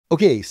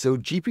Okay, so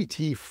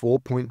GPT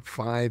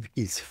 4.5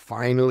 is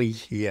finally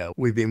here.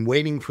 We've been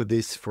waiting for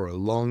this for a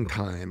long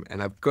time,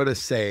 and I've got to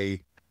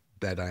say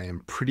that I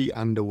am pretty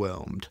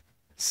underwhelmed.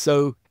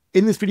 So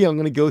in this video, I'm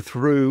going to go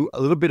through a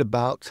little bit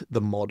about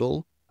the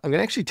model. I'm going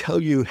to actually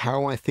tell you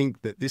how I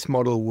think that this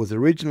model was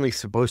originally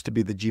supposed to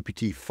be the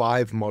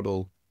GPT-5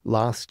 model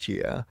last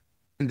year,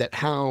 and that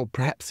how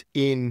perhaps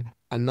in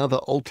another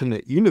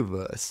alternate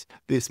universe,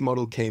 this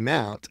model came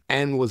out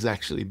and was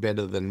actually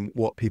better than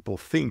what people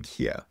think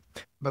here.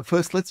 But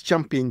first, let's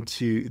jump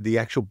into the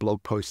actual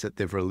blog post that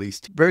they've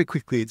released. Very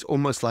quickly, it's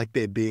almost like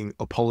they're being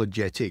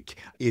apologetic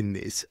in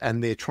this,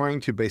 and they're trying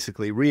to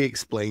basically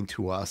re-explain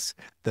to us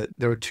that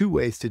there are two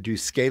ways to do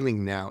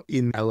scaling now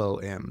in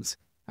LLMs.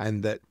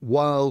 And that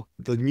while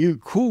the new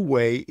cool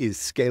way is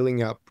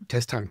scaling up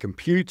test time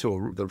compute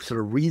or the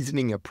sort of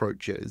reasoning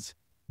approaches,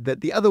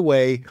 that the other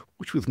way,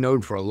 which was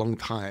known for a long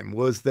time,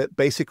 was that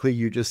basically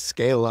you just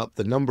scale up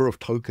the number of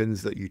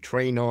tokens that you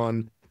train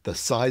on, the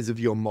size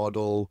of your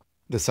model,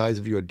 the size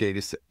of your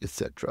data set,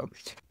 etc.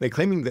 They're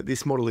claiming that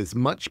this model is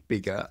much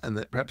bigger and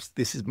that perhaps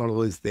this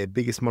model is their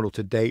biggest model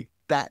to date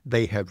that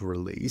they have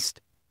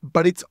released.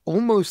 But it's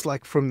almost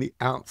like from the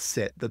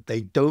outset that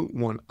they don't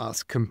want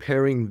us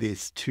comparing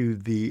this to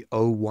the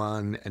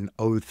O1 and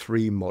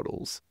O3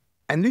 models.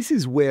 And this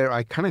is where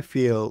I kind of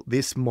feel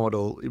this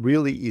model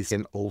really is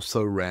an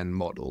also-ran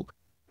model.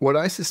 What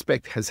I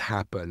suspect has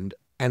happened,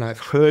 and I've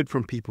heard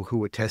from people who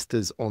were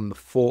testers on the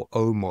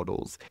 4.0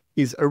 models,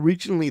 is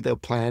originally their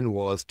plan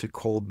was to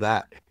call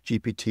that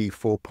GPT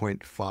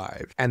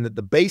 4.5, and that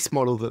the base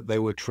model that they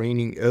were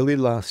training early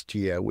last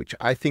year, which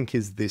I think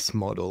is this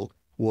model,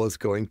 was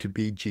going to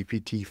be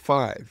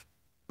GPT-5.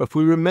 But if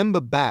we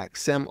remember back,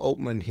 Sam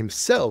Altman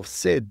himself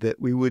said that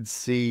we would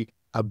see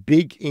a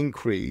big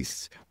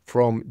increase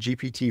from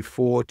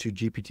GPT-4 to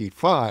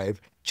GPT-5,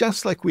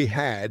 just like we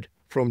had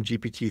from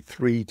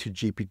GPT-3 to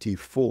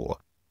GPT-4.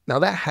 Now,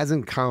 that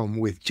hasn't come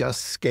with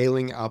just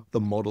scaling up the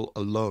model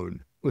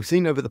alone. We've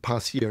seen over the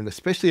past year, and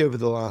especially over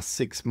the last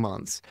 6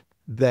 months,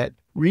 that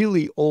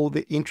really all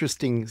the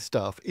interesting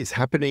stuff is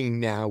happening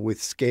now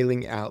with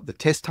scaling out the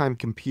test time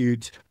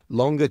compute,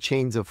 longer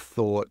chains of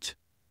thought,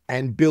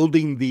 and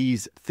building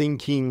these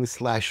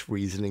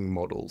thinking/reasoning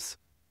models.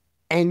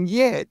 And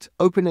yet,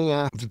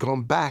 OpenAI has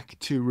gone back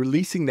to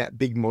releasing that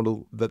big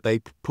model that they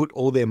put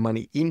all their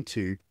money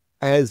into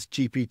as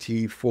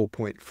GPT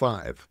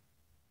 4.5.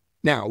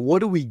 Now, what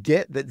do we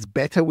get that's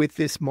better with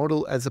this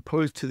model as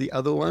opposed to the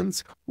other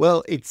ones?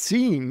 Well, it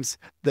seems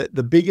that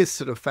the biggest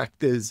sort of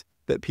factors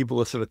that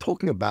people are sort of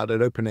talking about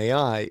at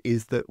OpenAI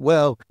is that,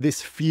 well,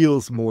 this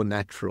feels more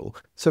natural.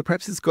 So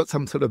perhaps it's got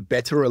some sort of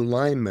better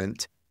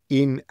alignment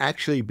in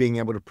actually being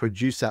able to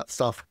produce out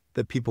stuff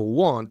that people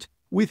want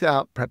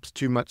without perhaps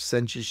too much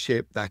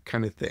censorship, that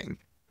kind of thing.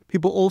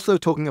 People also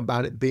talking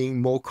about it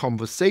being more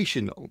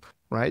conversational,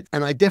 right?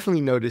 And I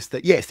definitely noticed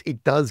that, yes,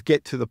 it does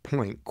get to the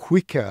point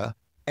quicker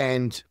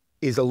and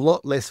is a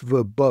lot less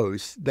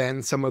verbose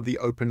than some of the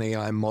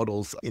OpenAI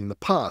models in the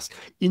past.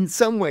 In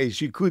some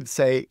ways, you could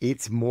say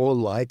it's more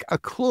like a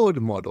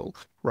Claude model,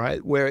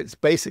 right? Where it's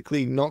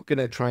basically not going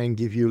to try and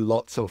give you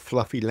lots of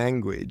fluffy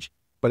language,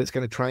 but it's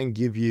going to try and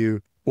give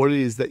you what it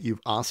is that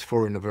you've asked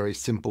for in a very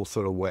simple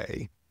sort of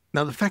way.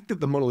 Now, the fact that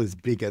the model is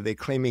bigger, they're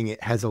claiming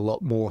it has a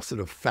lot more sort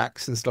of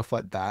facts and stuff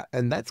like that.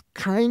 And that's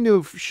kind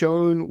of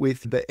shown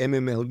with the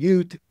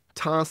MMLU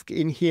task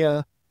in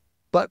here.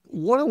 But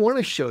what I want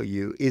to show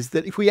you is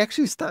that if we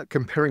actually start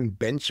comparing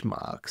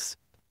benchmarks,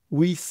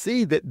 we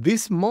see that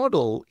this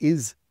model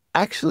is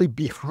actually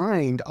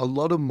behind a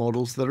lot of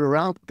models that are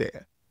out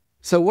there.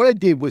 So what I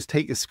did was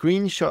take a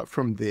screenshot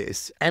from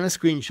this and a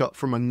screenshot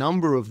from a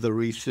number of the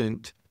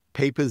recent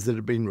papers that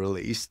have been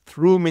released,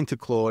 threw them into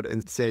Claude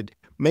and said,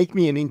 make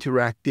me an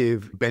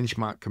interactive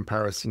benchmark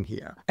comparison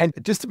here. And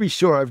just to be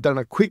sure, I've done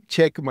a quick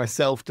check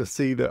myself to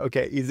see that,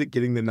 okay, is it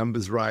getting the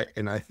numbers right?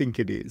 And I think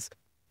it is.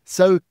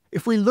 So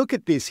if we look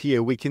at this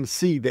here, we can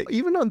see that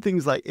even on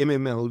things like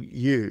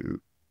MMLU,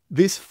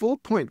 this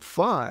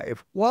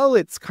 4.5, while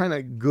it's kind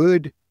of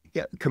good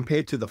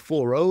compared to the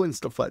 4.0 and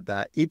stuff like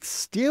that, it's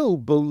still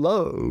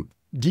below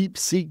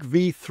DeepSeek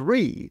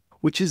v3,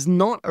 which is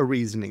not a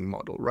reasoning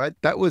model, right?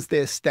 That was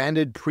their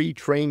standard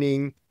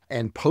pre-training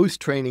and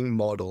post-training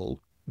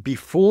model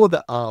before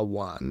the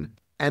R1,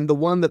 and the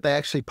one that they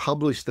actually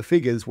published the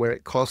figures where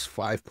it cost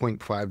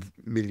 $5.5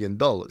 million.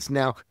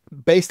 Now,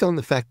 based on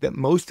the fact that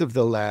most of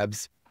the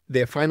labs,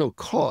 their final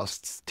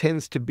costs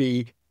tends to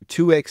be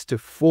 2x to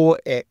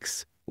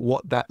 4x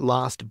what that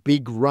last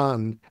big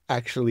run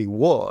actually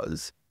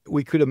was,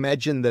 we could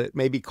imagine that it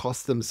maybe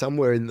cost them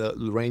somewhere in the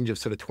range of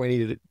sort of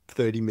 $20 to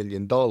 $30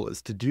 million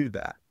to do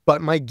that.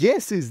 But my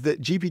guess is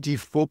that GPT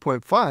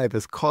 4.5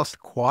 has cost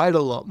quite a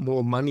lot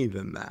more money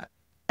than that.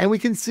 And we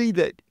can see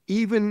that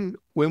even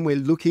when we're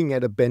looking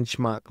at a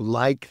benchmark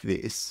like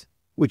this,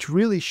 which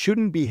really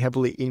shouldn't be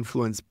heavily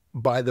influenced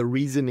by the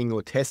reasoning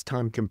or test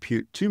time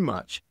compute too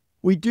much,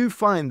 we do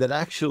find that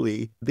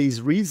actually these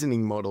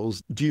reasoning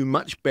models do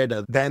much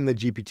better than the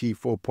GPT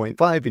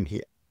 4.5 in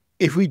here.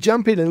 If we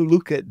jump in and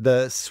look at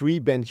the 3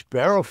 bench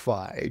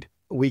verified,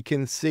 we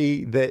can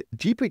see that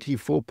GPT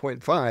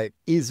 4.5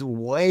 is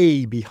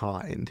way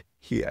behind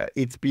here.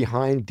 It's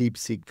behind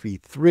DeepSeek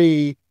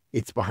V3,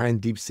 it's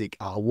behind DeepSeek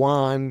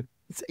R1,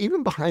 it's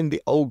even behind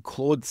the old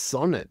Claude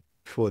Sonnet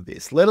for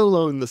this, let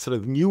alone the sort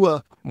of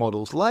newer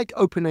models like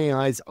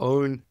OpenAI's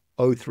own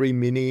O3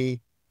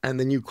 Mini and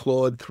the new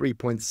Claude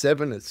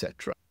 3.7,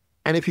 etc.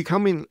 And if you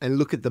come in and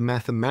look at the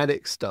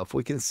mathematics stuff,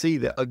 we can see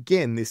that,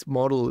 again, this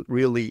model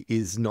really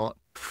is not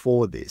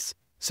for this.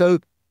 So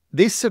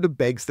this sort of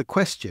begs the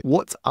question,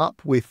 what's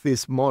up with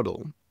this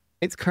model?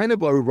 It's kind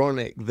of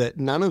ironic that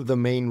none of the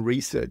main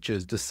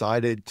researchers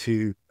decided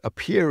to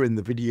appear in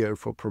the video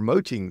for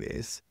promoting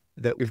this,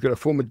 that we've got a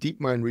former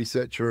DeepMind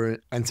researcher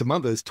and some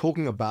others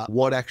talking about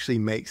what actually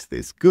makes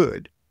this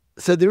good.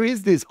 So there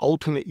is this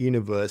alternate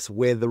universe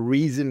where the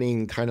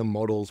reasoning kind of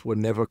models were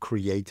never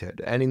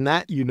created. And in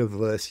that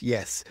universe,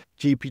 yes,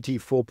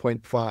 GPT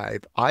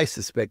 4.5, I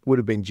suspect, would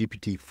have been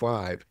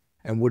GPT-5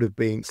 and would have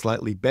been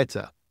slightly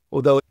better.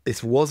 Although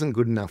this wasn't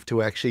good enough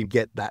to actually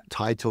get that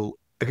title.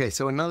 Okay,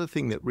 so another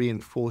thing that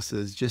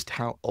reinforces just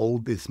how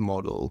old this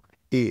model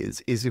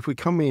is if we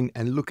come in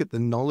and look at the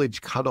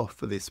knowledge cutoff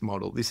for this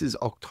model. This is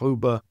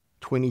October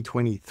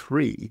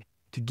 2023.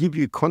 To give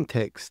you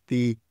context,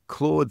 the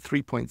Claude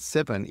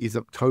 3.7 is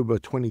October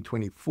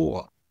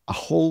 2024, a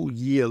whole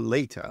year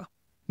later.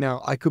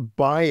 Now, I could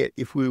buy it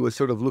if we were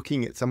sort of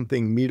looking at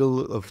something middle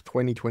of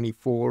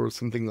 2024 or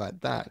something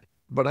like that.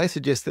 But I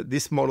suggest that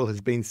this model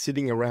has been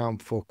sitting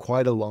around for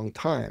quite a long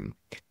time.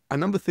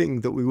 Another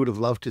thing that we would have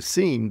loved to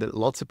see that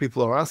lots of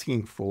people are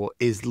asking for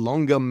is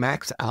longer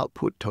max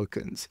output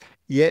tokens.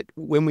 Yet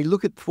when we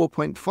look at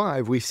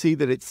 4.5, we see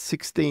that it's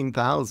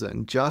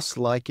 16,000, just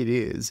like it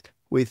is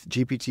with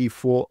GPT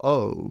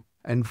 4.0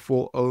 and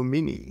 4.0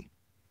 mini.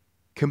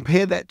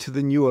 Compare that to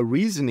the newer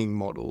reasoning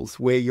models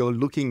where you're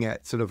looking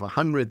at sort of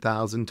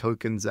 100,000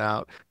 tokens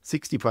out,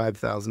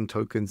 65,000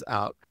 tokens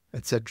out,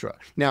 etc.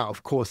 Now,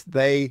 of course,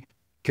 they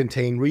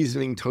contain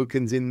reasoning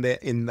tokens in there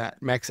in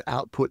that max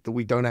output that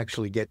we don't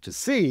actually get to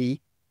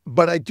see.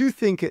 But I do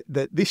think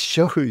that this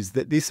shows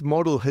that this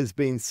model has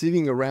been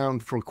sitting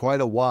around for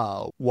quite a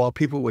while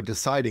people were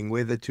deciding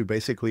whether to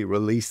basically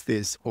release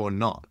this or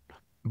not.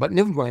 But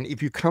never mind,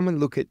 if you come and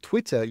look at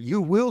Twitter,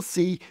 you will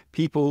see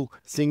people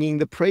singing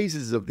the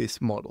praises of this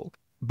model.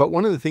 But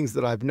one of the things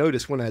that I've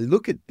noticed when I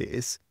look at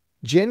this,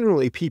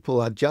 generally people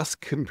are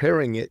just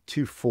comparing it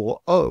to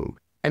 4.0.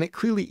 And it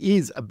clearly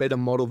is a better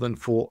model than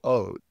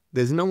 4.0.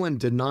 There's no one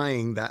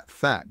denying that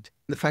fact.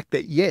 The fact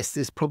that, yes,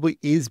 this probably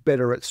is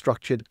better at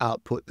structured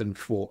output than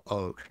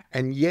 4.0.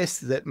 And yes,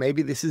 that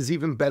maybe this is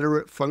even better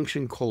at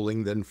function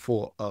calling than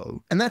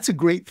 4.0. And that's a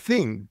great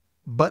thing.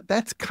 But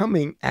that's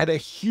coming at a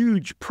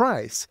huge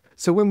price.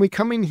 So when we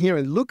come in here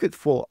and look at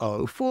 4.0,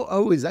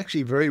 4.0 is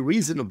actually very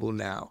reasonable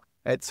now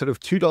at sort of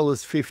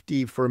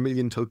 $2.50 for a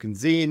million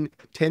tokens in,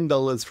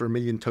 $10 for a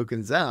million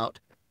tokens out.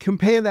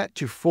 Compare that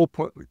to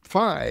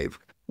 4.5.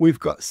 We've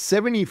got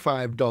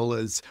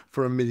 $75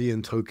 for a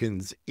million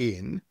tokens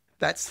in.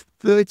 That's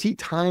 30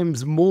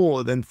 times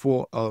more than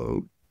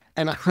 4.0.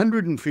 And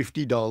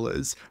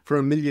 $150 for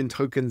a million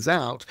tokens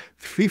out,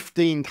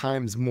 15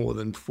 times more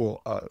than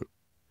 4.0.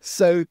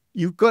 So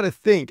you've got to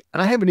think,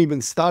 and I haven't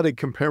even started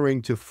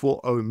comparing to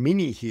 4.0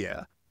 mini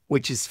here,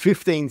 which is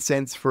 15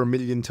 cents for a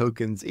million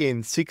tokens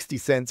in, 60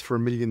 cents for a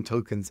million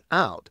tokens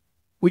out,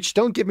 which,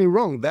 don't get me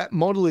wrong, that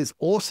model is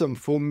awesome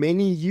for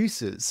many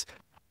uses.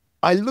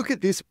 I look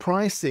at this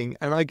pricing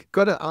and I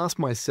got to ask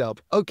myself,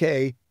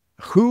 okay,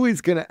 who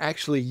is going to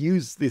actually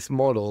use this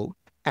model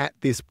at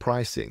this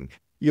pricing?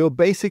 You're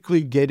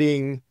basically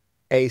getting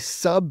a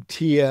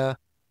sub-tier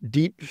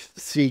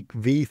DeepSeek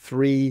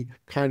V3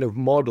 kind of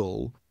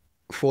model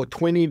for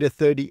 20 to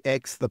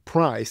 30x the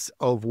price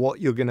of what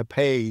you're going to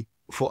pay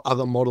for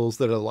other models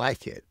that are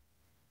like it.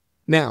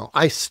 Now,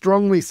 I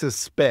strongly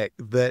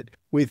suspect that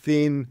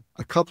within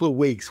a couple of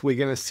weeks, we're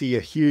going to see a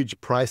huge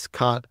price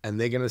cut and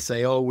they're going to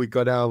say, oh, we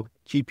got our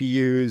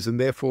GPUs and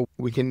therefore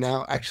we can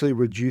now actually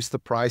reduce the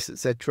price,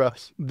 etc.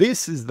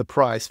 This is the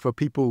price for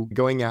people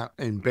going out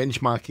and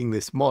benchmarking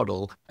this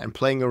model and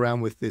playing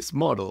around with this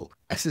model.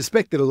 I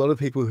suspect that a lot of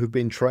people who've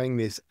been trying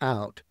this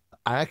out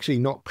are actually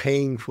not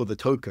paying for the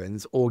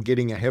tokens or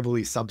getting a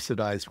heavily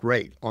subsidized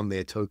rate on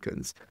their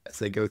tokens as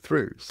they go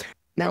through.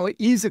 Now, it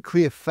is a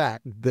clear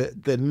fact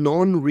that the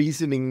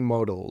non-reasoning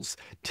models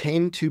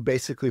tend to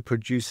basically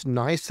produce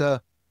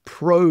nicer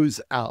prose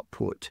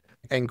output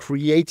and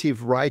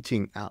creative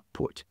writing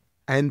output.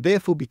 And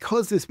therefore,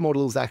 because this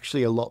model is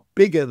actually a lot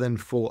bigger than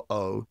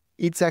 4.0,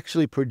 it's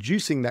actually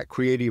producing that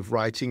creative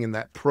writing and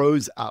that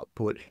prose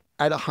output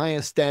at a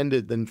higher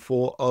standard than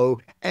 4.0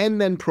 and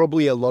then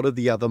probably a lot of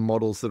the other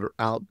models that are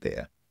out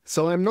there.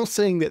 So I'm not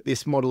saying that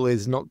this model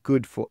is not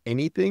good for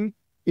anything.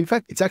 In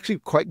fact, it's actually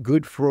quite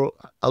good for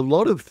a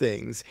lot of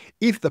things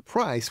if the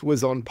price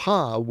was on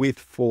par with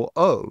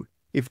 4.0.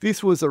 If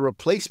this was a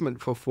replacement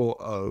for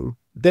 4.0,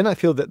 then I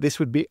feel that this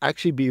would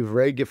actually be a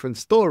very different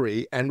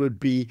story and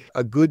would be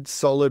a good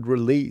solid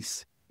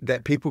release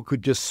that people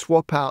could just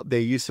swap out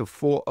their use of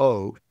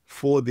 4.0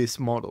 for this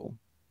model.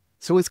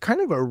 So it's kind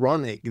of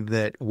ironic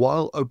that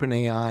while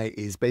OpenAI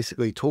is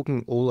basically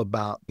talking all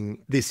about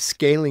this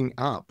scaling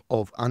up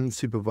of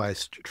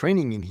unsupervised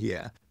training in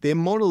here, their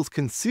model's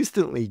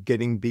consistently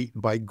getting beat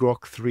by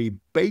Grok 3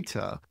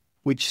 beta,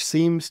 which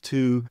seems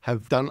to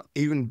have done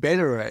even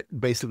better at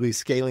basically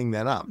scaling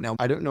that up. Now,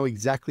 I don't know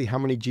exactly how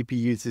many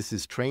GPUs this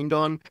is trained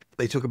on.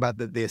 They talk about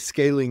that they're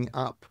scaling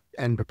up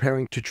and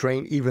preparing to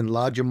train even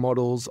larger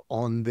models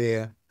on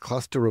their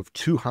cluster of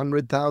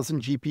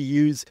 200,000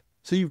 GPUs.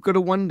 So you've got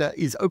to wonder,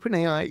 is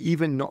OpenAI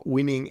even not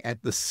winning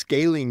at the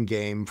scaling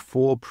game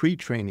for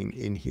pre-training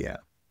in here?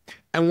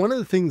 And one of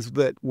the things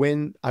that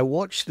when I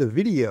watched the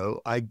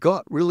video, I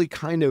got really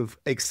kind of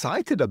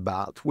excited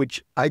about,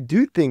 which I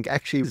do think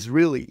actually is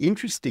really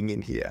interesting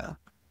in here,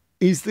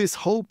 is this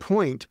whole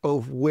point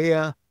of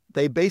where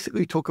they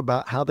basically talk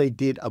about how they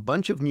did a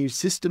bunch of new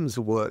systems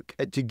work.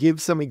 To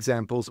give some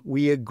examples,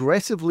 we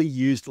aggressively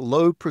used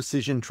low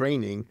precision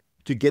training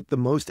to get the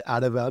most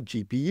out of our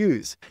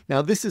GPUs.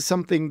 Now, this is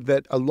something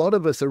that a lot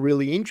of us are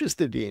really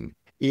interested in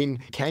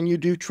can you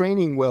do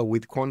training well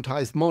with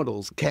quantized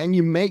models? Can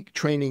you make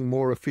training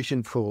more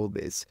efficient for all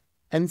this?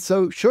 And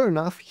so sure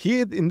enough,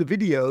 here in the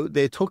video,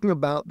 they're talking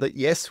about that,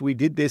 yes, we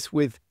did this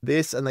with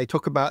this, and they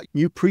talk about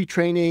new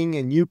pre-training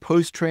and new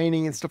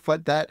post-training and stuff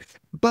like that.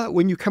 But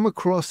when you come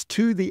across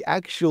to the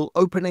actual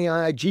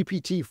OpenAI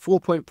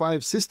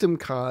GPT-4.5 system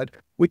card,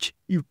 which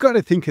you've got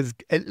to think is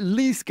at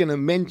least going to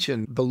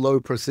mention the low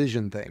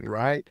precision thing,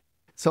 right?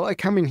 So I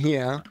come in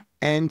here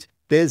and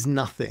there's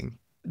nothing.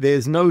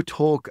 There's no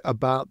talk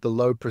about the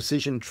low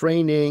precision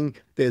training.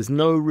 There's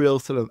no real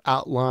sort of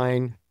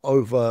outline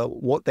over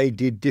what they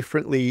did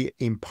differently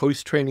in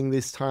post-training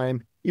this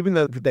time. Even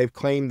though they've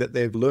claimed that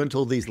they've learned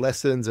all these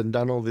lessons and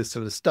done all this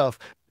sort of stuff,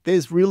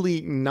 there's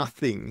really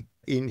nothing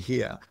in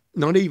here.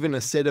 Not even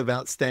a set of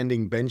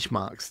outstanding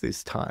benchmarks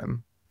this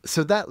time.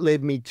 So that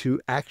led me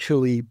to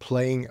actually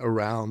playing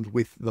around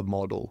with the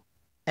model.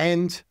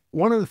 And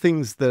one of the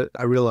things that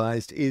I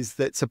realized is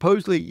that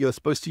supposedly you're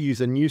supposed to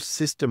use a new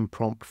system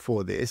prompt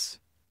for this.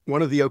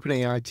 One of the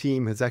OpenAI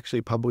team has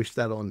actually published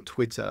that on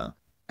Twitter.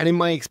 And in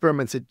my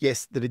experiments, it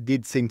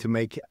did seem to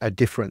make a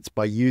difference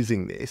by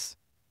using this.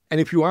 And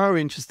if you are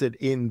interested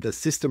in the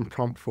system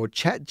prompt for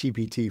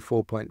ChatGPT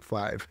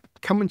 4.5,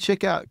 come and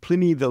check out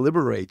Pliny the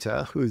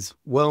Liberator, who's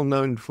well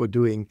known for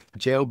doing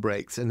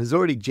jailbreaks and has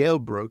already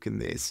jailbroken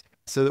this,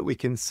 so that we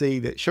can see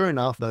that sure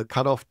enough, the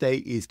cutoff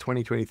date is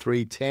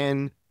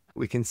 2023-10.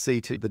 We can see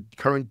to the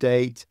current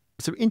date.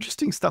 Some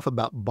interesting stuff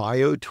about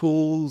bio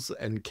tools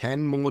and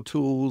Canmore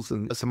tools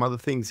and some other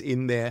things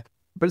in there.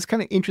 But it's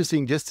kind of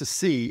interesting just to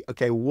see,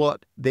 okay,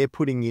 what they're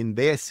putting in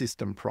their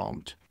system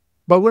prompt.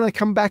 But when I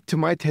come back to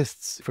my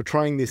tests for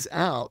trying this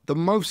out, the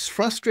most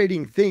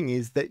frustrating thing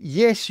is that,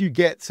 yes, you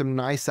get some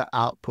nicer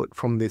output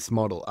from this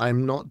model.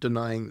 I'm not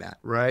denying that,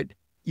 right?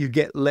 You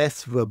get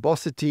less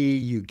verbosity,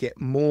 you get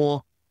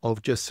more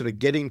of just sort of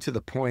getting to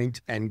the point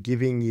and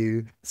giving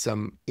you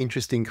some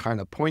interesting kind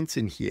of points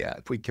in here.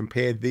 If we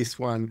compare this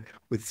one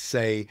with,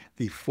 say,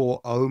 the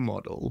 4.0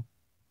 model.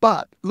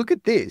 But look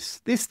at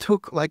this. This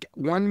took like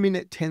 1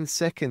 minute, 10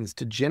 seconds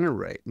to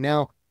generate.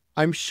 Now,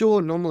 I'm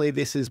sure normally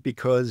this is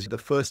because the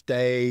first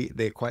day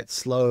they're quite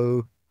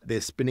slow. They're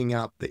spinning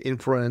up the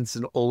inference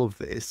and all of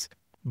this.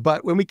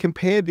 But when we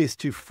compare this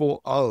to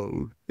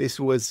 4.0, this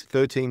was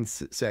 13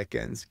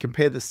 seconds.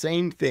 Compare the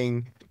same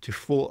thing to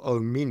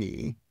 4.0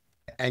 mini,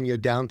 and you're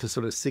down to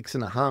sort of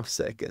 6.5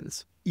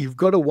 seconds. You've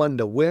got to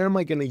wonder, where am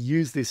I going to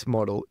use this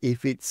model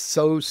if it's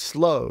so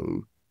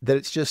slow that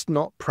it's just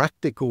not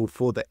practical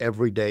for the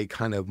everyday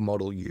kind of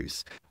model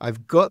use?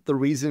 I've got the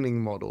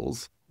reasoning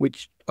models,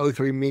 which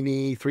O3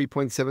 Mini,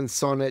 3.7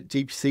 Sonnet,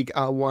 DeepSeek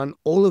R1,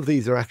 all of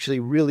these are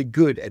actually really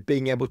good at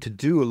being able to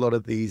do a lot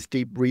of these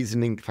deep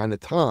reasoning kind of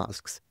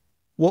tasks.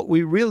 What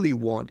we really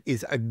want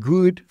is a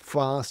good,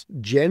 fast,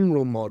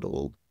 general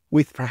model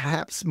with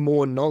perhaps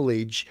more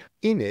knowledge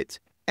in it,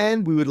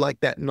 and we would like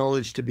that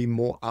knowledge to be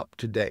more up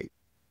to date.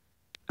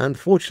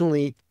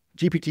 Unfortunately,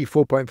 GPT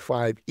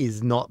 4.5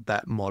 is not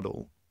that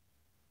model.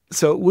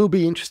 So it will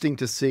be interesting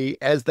to see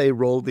as they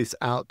roll this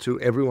out to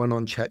everyone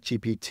on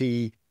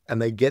ChatGPT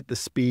and they get the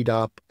speed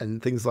up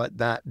and things like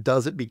that.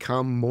 Does it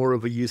become more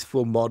of a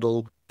useful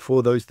model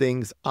for those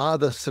things? Are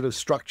the sort of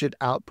structured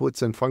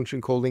outputs and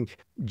function calling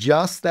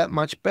just that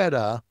much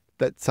better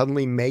that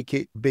suddenly make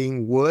it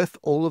being worth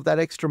all of that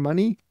extra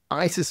money?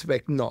 I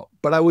suspect not,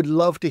 but I would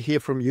love to hear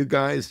from you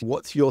guys.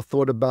 What's your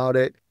thought about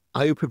it?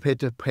 Are you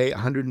prepared to pay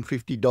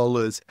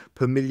 $150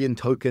 per million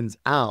tokens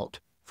out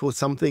for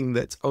something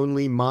that's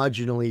only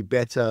marginally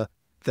better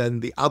than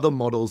the other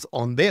models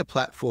on their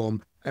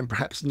platform and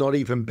perhaps not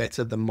even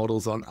better than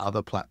models on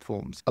other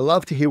platforms? I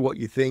love to hear what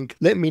you think.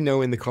 Let me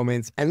know in the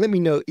comments, and let me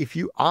know if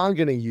you are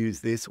going to use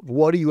this,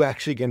 what are you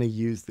actually going to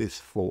use this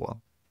for?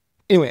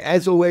 Anyway,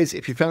 as always,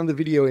 if you found the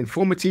video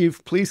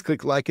informative, please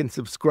click like and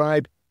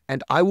subscribe,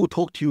 and I will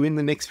talk to you in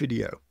the next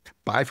video.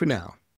 Bye for now.